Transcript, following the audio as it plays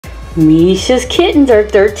Misha's kittens are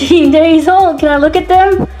 13 days old. Can I look at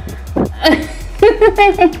them?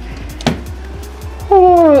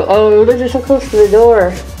 Oh, they're so close to the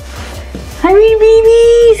door. Hi,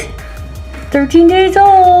 babies. 13 days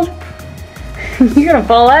old. You're gonna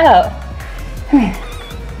fall out. Hi.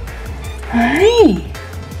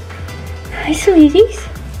 Hi, sweeties.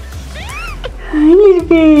 Hi, little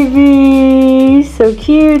baby. So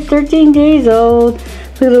cute. 13 days old. Look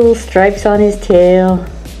at the little stripes on his tail.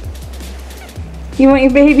 You want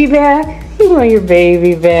your baby back? You want your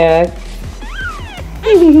baby back.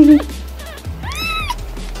 Let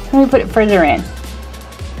me put it further in.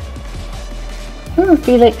 Oh,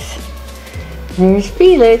 Felix. There's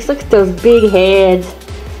Felix. Look at those big heads.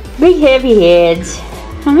 Big heavy heads.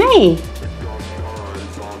 Hi.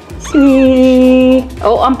 Sweetie.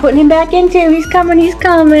 Oh, I'm putting him back in too. He's coming, he's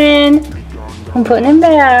coming. I'm putting him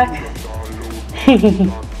back.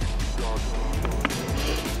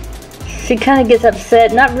 She kind of gets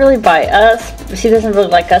upset, not really by us. She doesn't really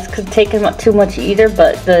like us taking too much either,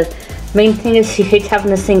 but the main thing is she hates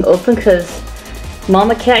having this thing open because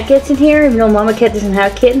Mama Cat gets in here. Even though Mama Cat doesn't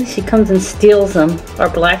have kittens, she comes and steals them, our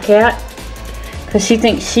black cat, because she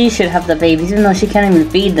thinks she should have the babies, even though she can't even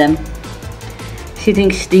feed them. She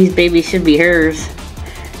thinks these babies should be hers.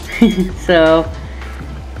 So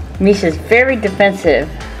Misha's very defensive.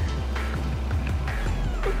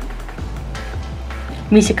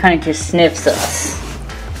 Misha kind of just sniffs us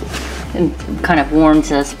and kind of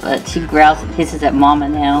warns us, but she growls and hisses at Mama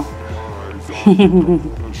now.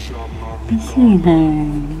 See her.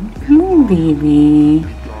 Oh, baby.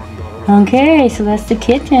 Okay, so that's the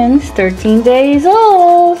kittens, 13 days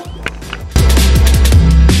old.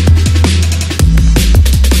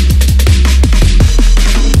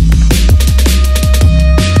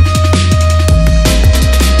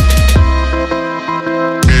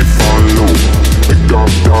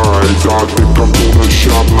 I think I'm gonna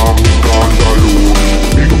shop, now I'm gonna